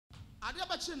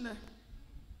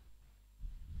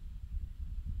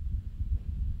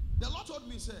The Lord told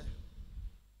me, say,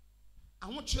 I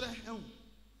want you to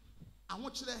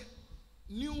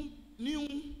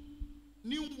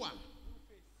new one,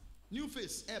 new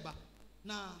face, ever.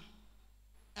 Now,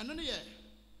 another year,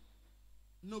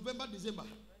 November, December,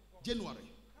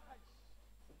 January.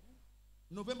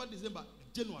 November, December,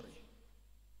 January.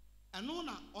 And no,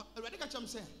 already catch him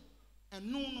saying,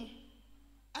 and no,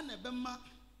 and a bema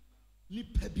ni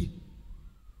pebi,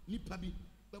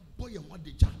 but boy, and what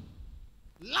the jam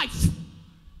life.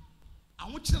 I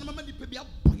want you to remember the pebi,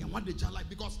 boy, and what the jam life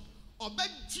because of that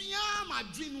my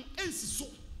dream ends so.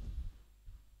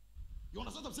 You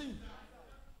understand what I'm saying?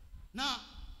 Now,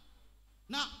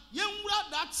 young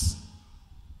that's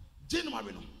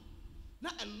January.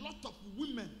 Now, a lot of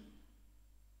women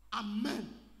and men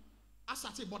are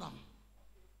starting bottom.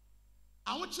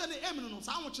 I want you to know,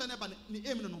 I want you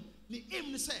to know, the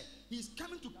aim say he's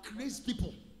coming to craze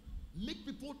people, make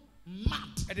people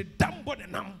mad. At the damn body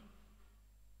now.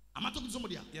 Am I talking to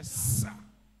somebody? Yes, sir.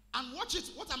 And watch it.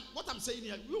 What I'm saying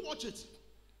here, we watch it.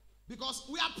 Because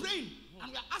we are praying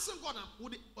and we are asking God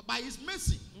by His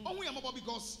mercy. Only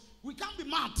because we can't be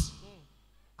mad.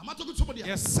 Am I talking to somebody?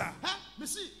 Yes, sir. Huh? Me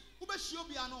see,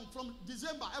 from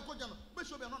December,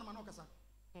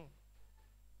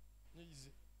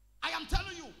 I am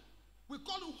telling you, we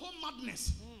call it home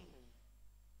madness.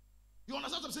 You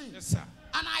understand what I'm saying? Yes, sir.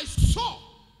 And I saw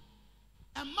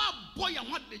a my boy and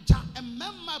what the a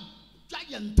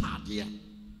giant here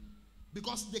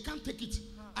because they can't take it.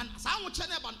 And someone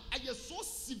I is so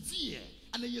severe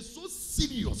and it is so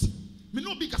serious. Me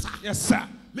no bigger, sir. Yes, sir.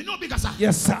 Me no bigger, sir.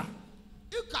 Yes, sir.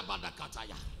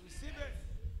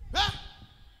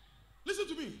 Listen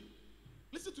to me.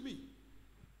 Listen to me.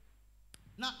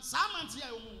 Now, Simon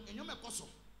here and you make also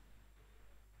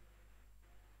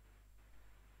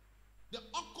the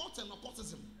occult and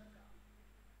occultism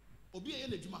obi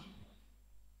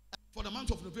for the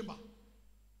month of November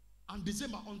and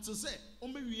December until say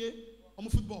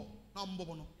football now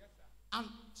and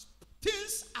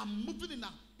things are moving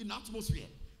in the atmosphere.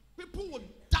 People will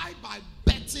die by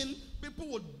betting. People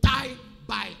will die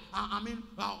by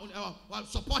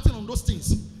supporting on those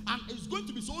things, and it's going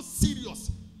to be so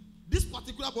serious. This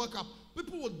particular World Cup,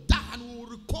 people will die and we will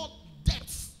record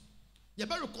death. You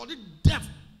better record death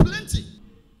plenty.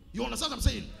 You understand what I'm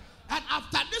saying? And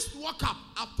after this World Cup,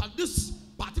 after this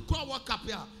particular World Cup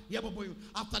here,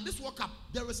 after this World Cup,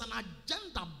 there is an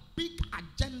agenda, big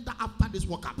agenda after this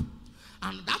World Cup.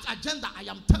 And that agenda, I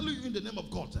am telling you in the name of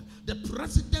God, the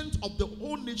president of the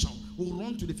whole nation will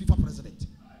run to the FIFA president.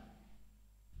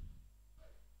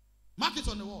 Mark it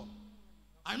on the wall.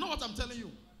 I know what I'm telling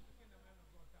you.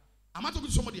 Am I talking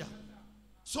to somebody here?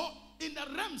 So, in the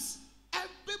realms,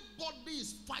 everybody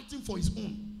is fighting for his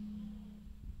own.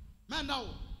 Man, now.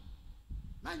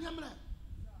 Man, yamre.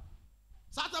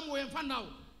 Satan mo enfan now.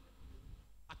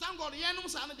 I thank God, yeah, no,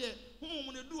 son, there. Who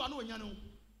do I know? Yano.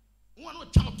 Who I know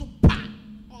child to pan.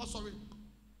 Oh, sorry.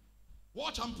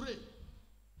 Watch and pray.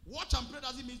 Watch and pray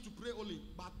doesn't mean to pray only,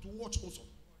 but to watch also.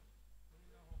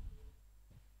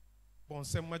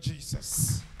 Bonsema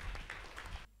Jesus.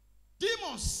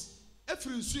 Demons.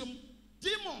 Demons,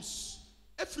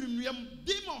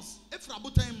 demons,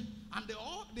 and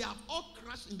they have all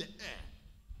crashed in the air.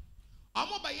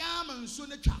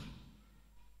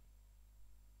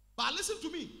 But listen to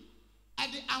me,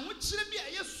 and I want you to be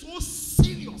so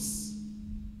serious.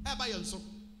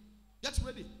 Get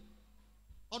ready.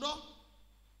 Although,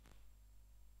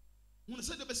 when I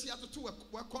said the best to work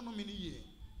economy in a year,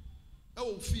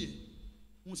 oh, fear.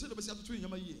 When I said the best to 2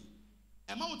 years.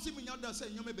 A man team in your dance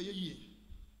and you may be a year.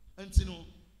 And you know,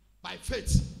 by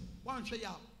faith, one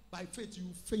share by faith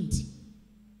you faint.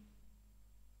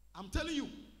 I'm telling you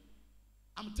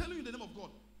in the name of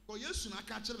God. Because yes, I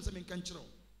can't tell them can't tell.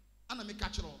 And I make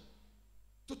catch all.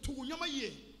 To 2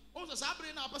 years. Also,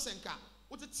 Sabrina Pasenka.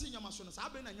 What it senior mason,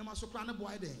 Sabrina and Yamaso Crana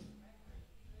boy then.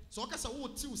 So I can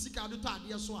would 2 sick out the time,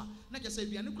 dear so. Like I said,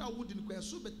 we are no crowd wouldn't require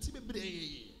so, but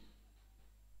Timmy.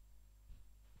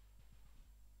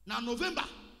 Now November.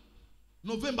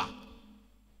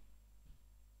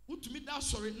 Who to me that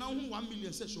sorry now 1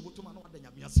 million says you go to man what the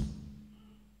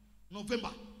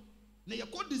November. Now you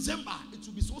call December, it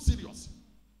will be so serious.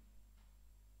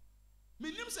 My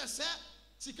name says sir,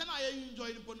 she can I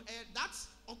enjoy that's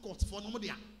occult for nobody.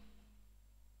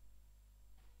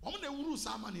 How many uru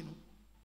samani no?